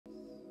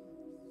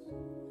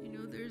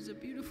there's a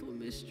beautiful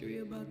mystery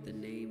about the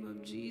name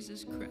of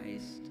Jesus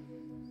Christ.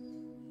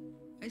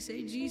 I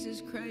say Jesus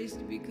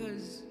Christ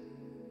because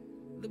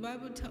the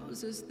Bible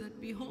tells us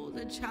that, behold,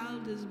 a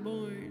child is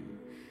born,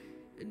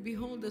 and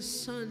behold, a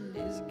son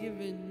is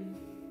given.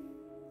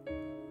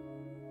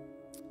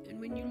 And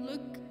when you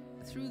look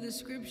through the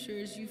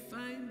scriptures, you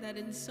find that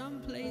in some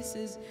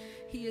places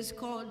he is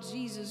called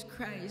Jesus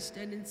Christ,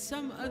 and in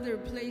some other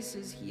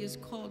places he is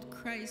called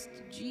Christ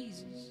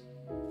Jesus.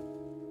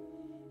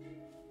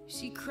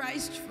 See,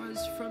 Christ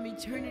was from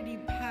eternity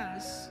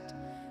past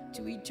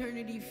to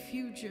eternity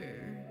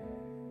future,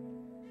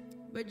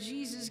 but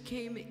Jesus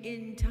came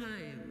in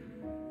time.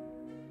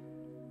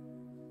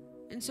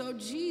 And so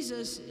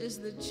Jesus is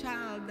the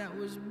child that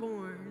was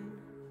born,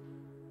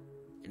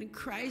 and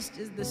Christ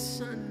is the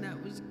son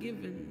that was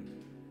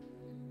given.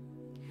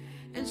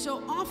 And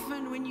so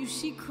often when you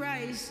see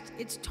Christ,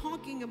 it's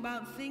talking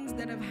about things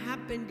that have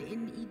happened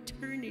in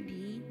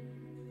eternity.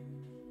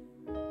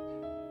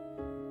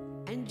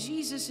 And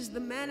Jesus is the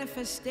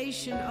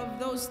manifestation of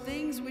those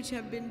things which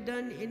have been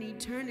done in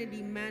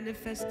eternity,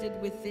 manifested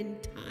within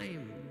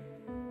time.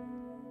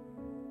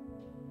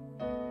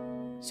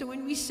 So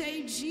when we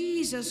say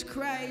Jesus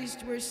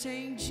Christ, we're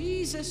saying,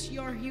 Jesus,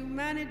 your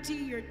humanity,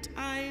 your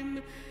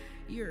time,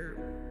 your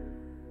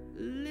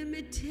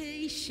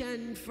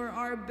limitation for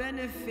our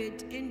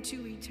benefit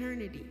into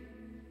eternity.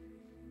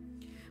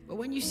 But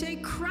when you say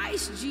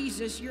Christ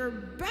Jesus, you're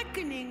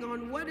beckoning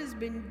on what has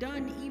been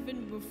done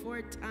even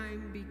before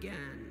time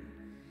began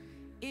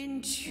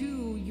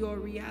into your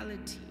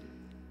reality.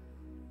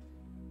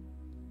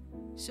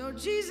 So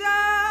Jesus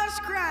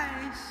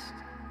Christ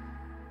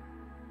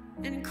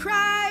and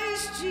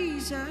Christ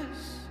Jesus,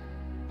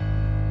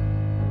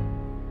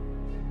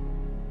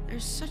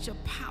 there's such a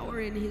power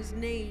in his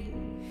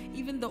name.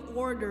 Even the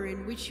order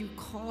in which you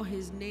call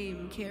his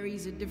name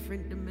carries a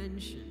different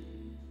dimension.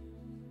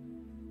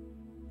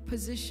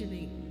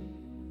 Positioning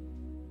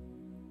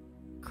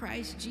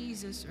Christ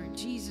Jesus or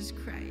Jesus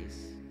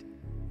Christ.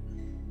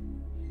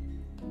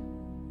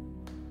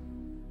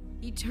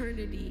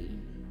 Eternity,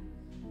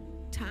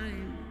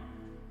 time,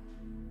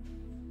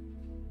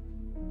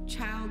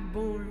 child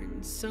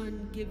born,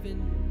 son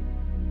given.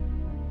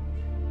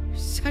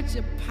 Such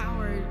a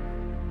power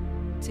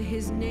to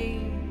his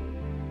name.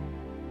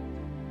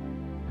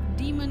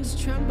 Demons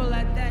tremble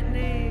at that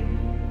name.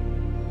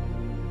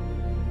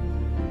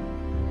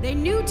 They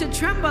knew to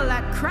tremble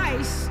at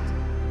Christ,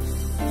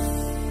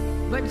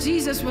 but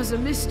Jesus was a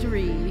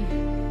mystery.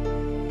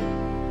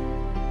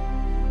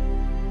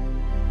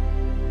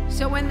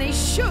 So when they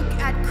shook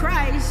at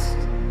Christ,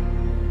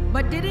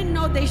 but didn't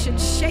know they should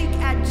shake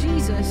at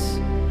Jesus,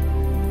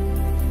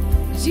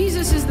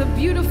 Jesus is the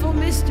beautiful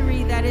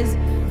mystery that is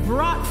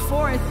brought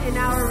forth in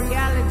our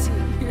reality.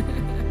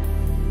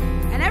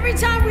 And every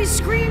time we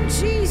scream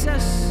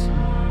Jesus,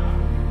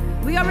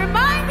 we are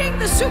reminding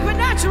the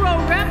supernatural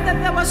realm that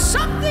there was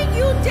something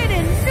you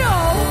didn't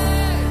know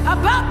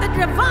about the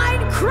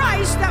divine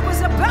Christ that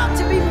was about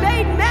to be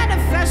made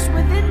manifest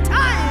within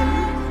time.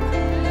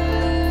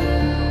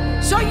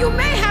 So you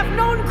may have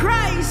known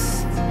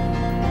Christ,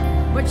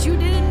 but you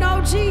didn't know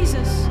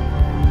Jesus.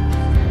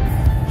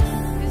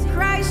 It's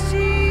Christ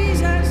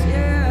Jesus,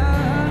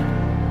 yeah.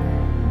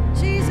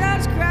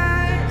 Jesus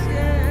Christ,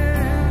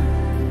 yeah.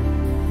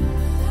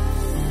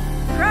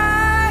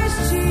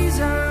 Christ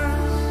Jesus.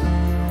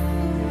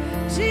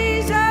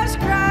 Jesus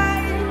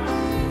Christ,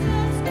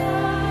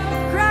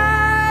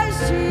 Christ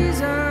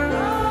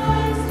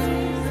Jesus,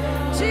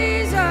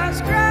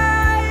 Jesus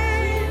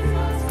Christ,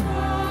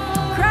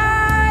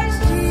 Christ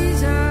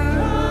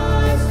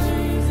Jesus,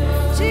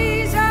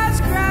 Jesus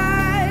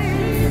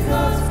Christ,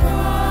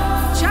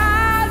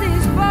 child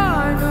is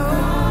born.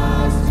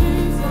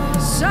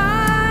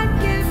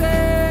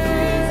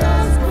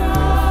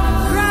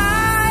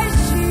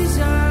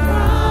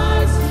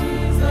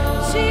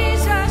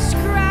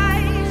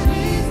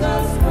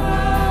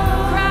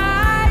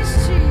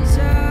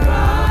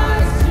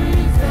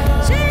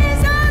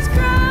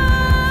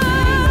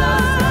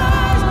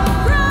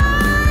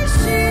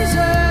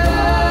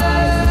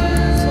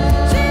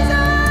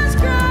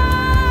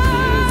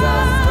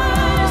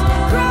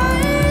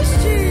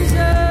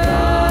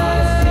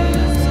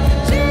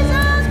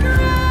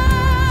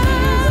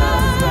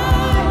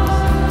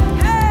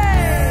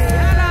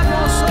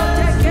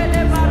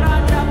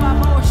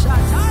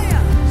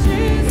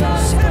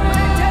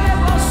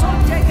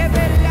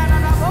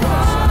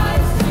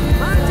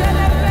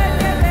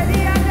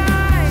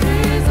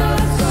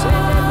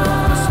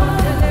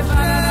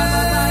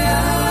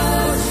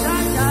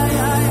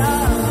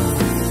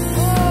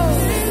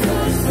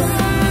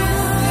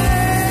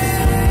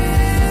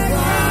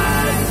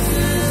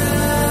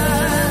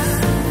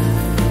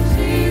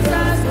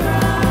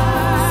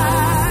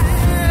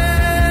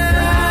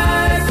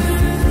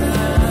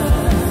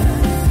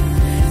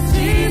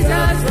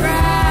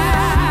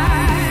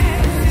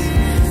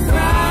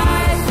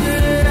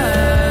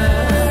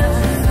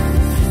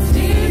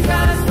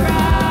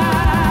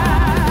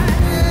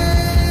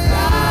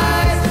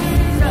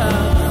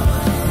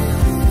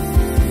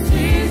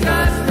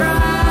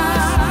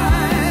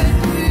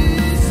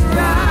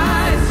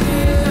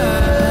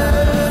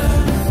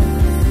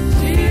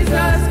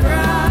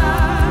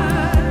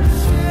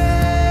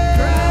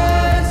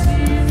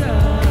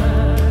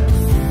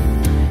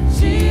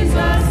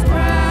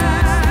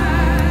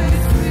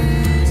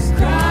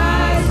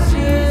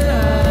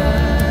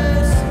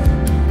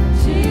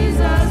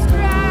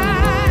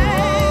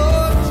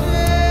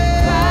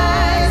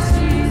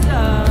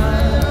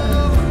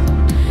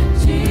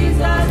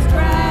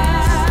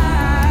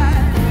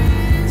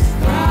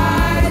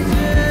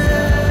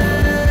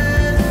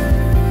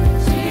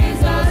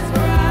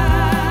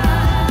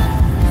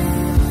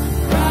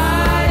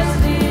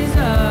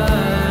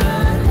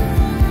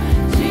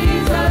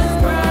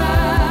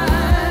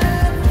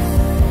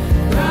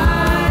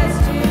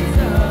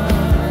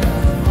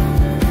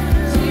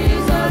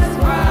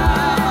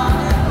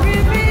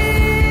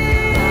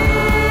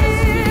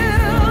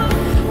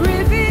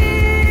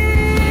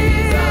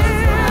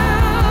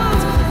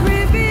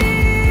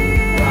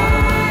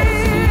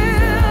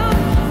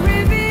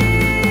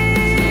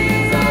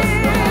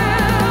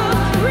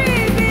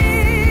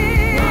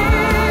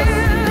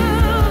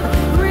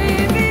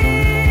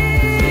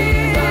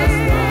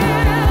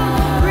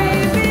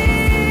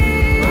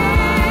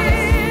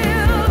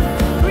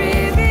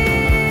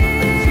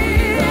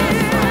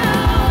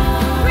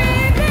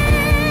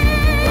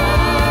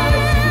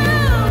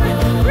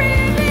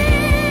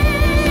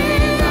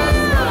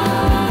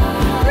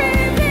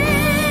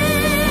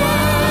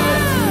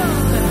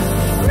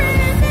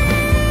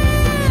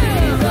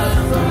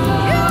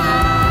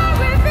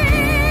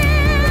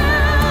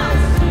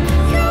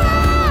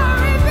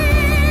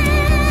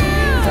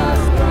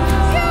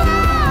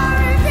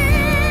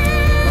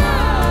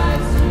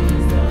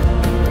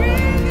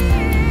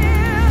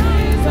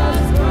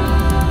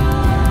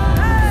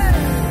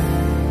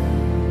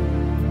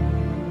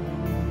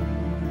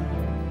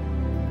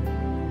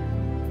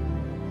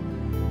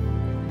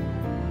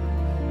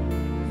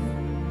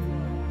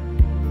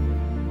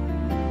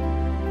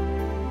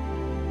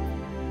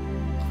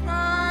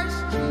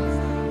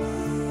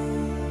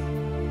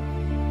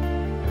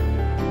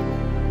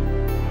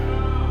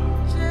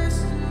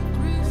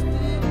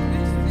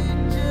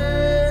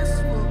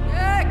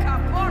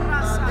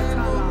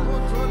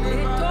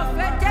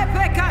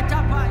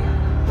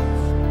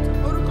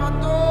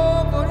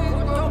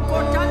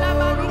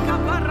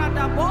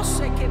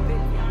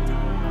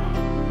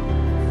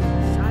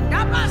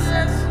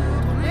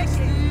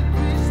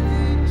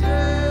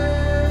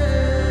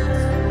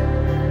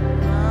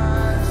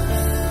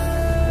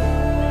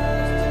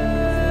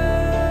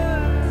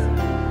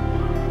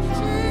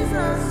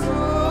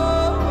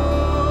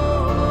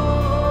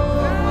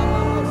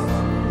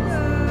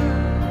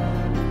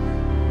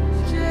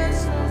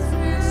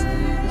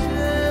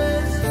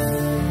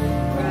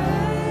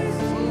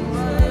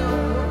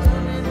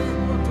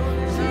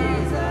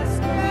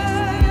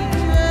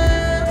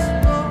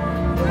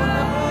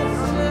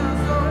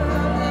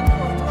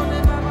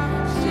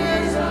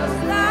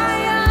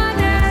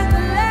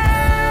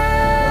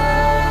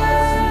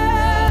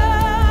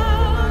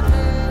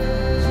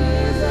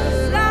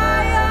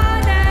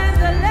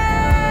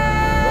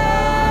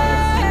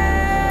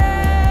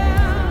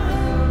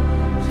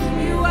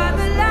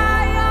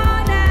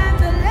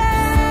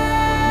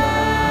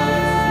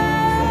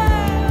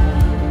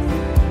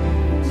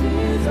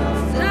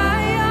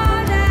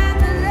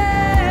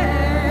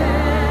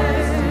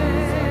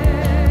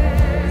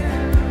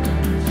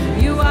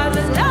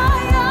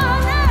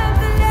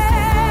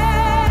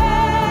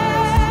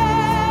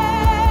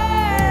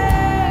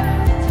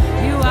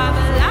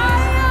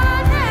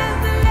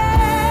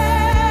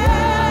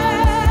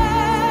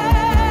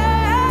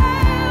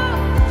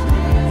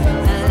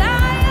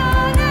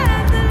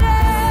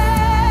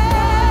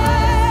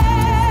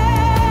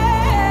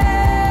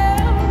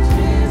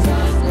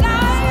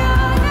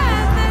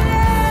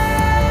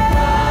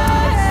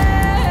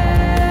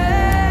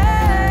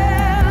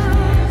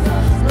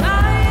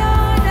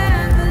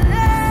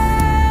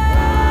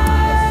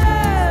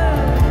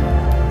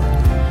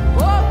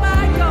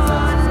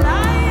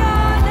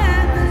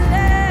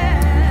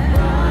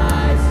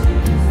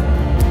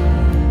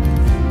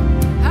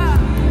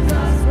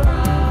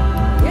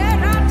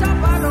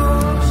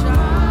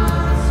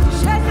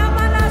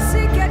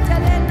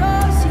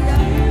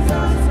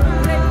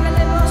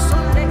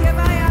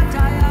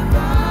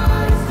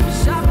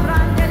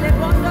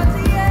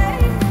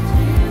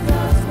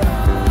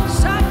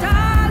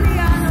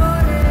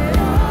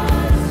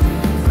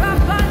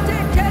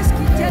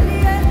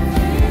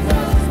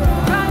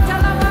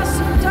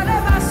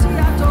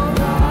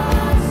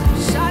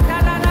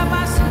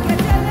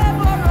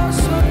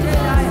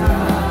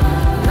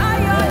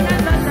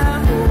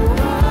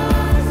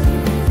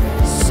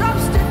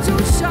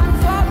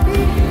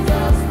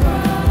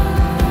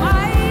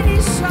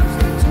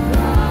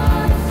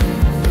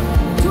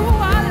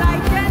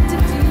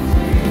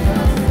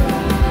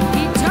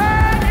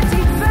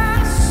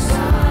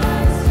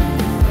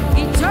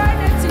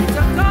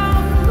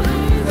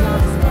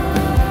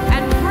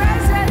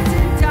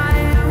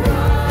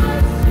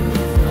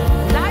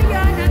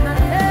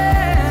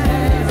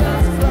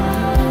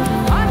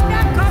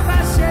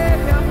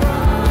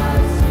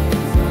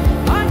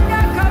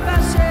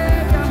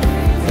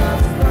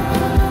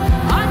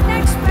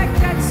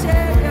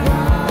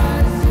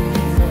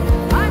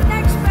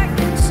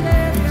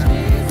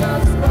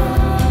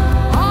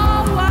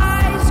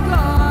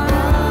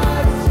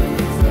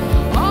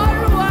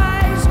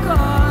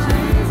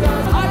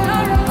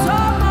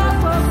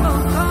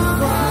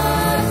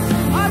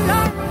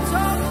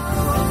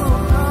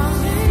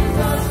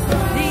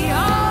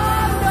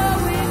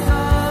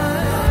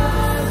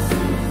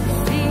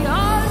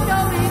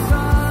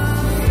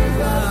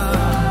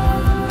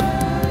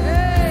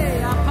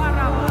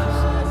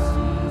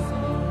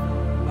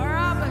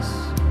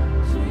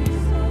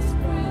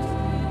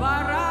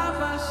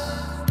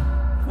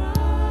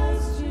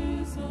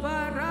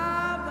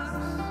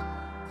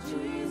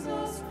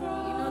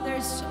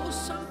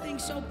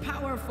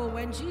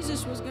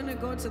 to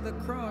go to the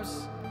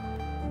cross,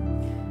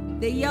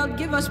 they yelled,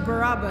 "Give us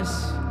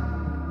Barabbas."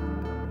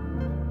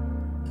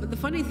 But the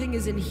funny thing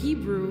is, in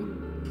Hebrew,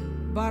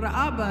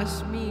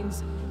 Barabbas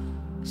means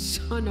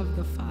son of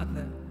the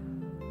Father.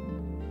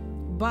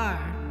 Bar,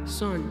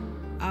 son,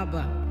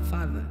 Abba,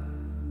 Father.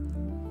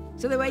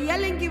 So they were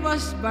yelling, "Give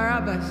us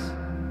Barabbas."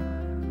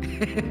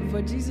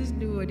 But Jesus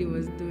knew what he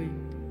was doing,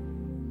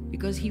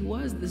 because he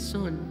was the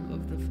son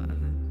of the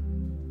Father.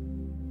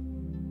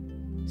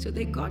 So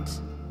they got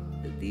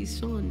the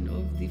son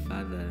of the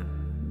Father,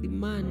 the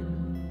man,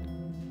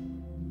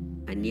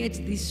 and yet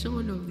the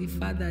son of the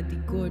Father, the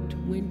God,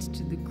 went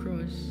to the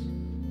cross.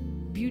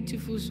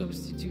 Beautiful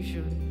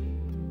substitution.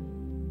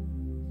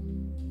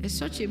 There's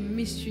such a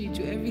mystery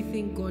to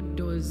everything God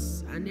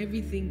does and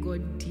everything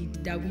God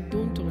did that we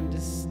don't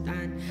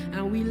understand,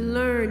 and we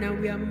learn and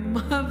we are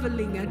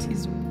marveling at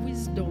his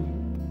wisdom.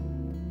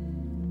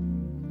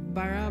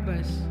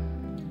 Barabbas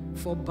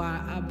for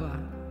Bar-Abba,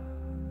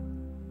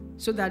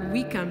 so that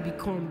we can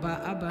become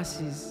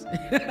Bar-Abbases.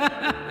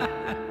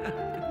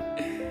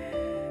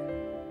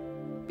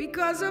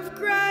 Because of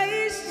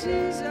Christ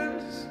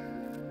Jesus,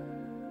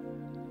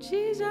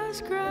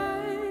 Jesus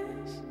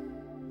Christ.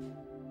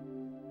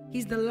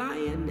 He's the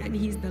lion and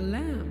he's the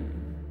lamb.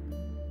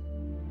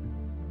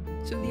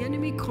 So the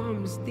enemy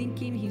comes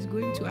thinking he's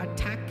going to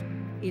attack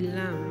a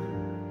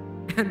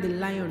lamb, and the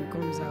lion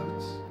comes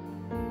out.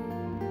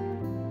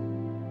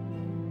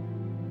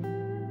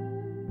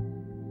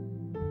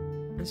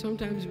 And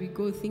sometimes we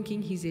go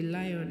thinking he's a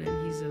lion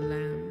and he's a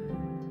lamb.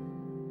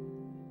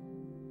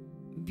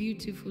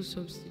 Beautiful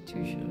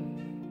substitution.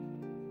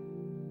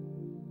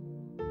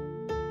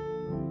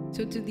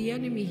 So to the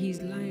enemy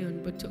he's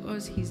lion, but to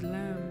us he's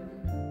lamb.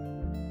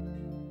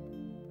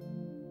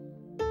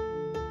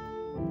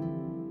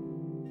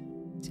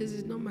 It says,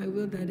 "It's not my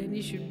will that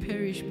any should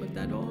perish, but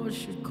that all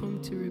should come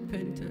to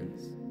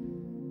repentance."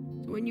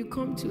 So when you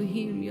come to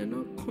him, you're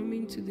not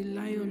coming to the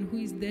lion who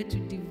is there to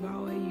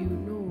devour you.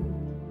 No.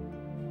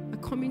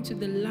 You're coming to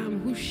the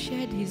lamb who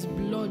shed his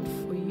blood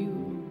for you.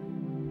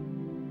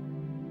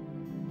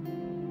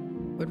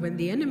 But when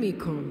the enemy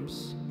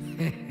comes,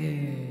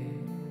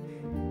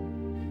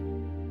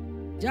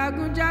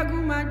 Jagu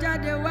jagu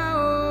majade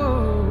wao.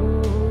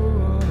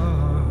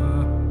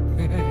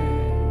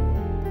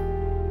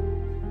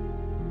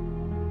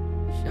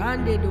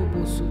 Shande do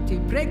bosute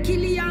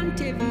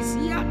prekiliante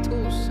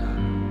visiatosa.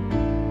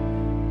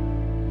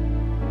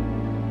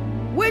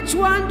 Which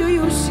one do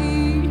you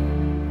see?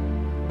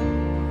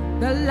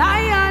 The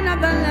lion or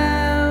the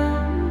lamb?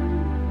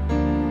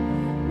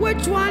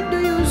 Which one do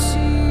you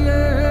see?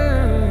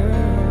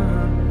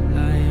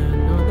 Lion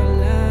or the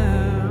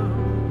lamb?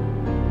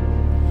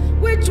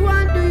 Which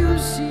one do you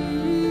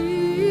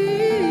see?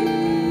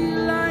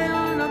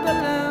 Lion or the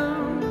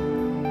lamb?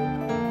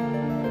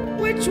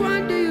 Which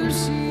one do you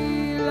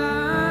see?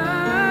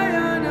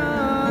 Lion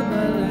or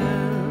the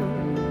lamb?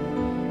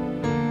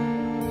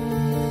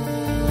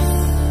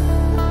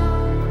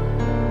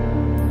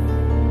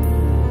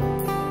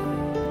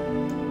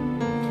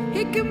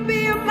 He can be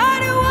a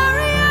mighty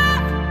warrior,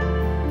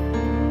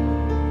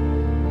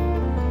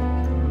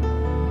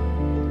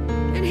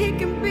 and he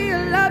can be a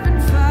loving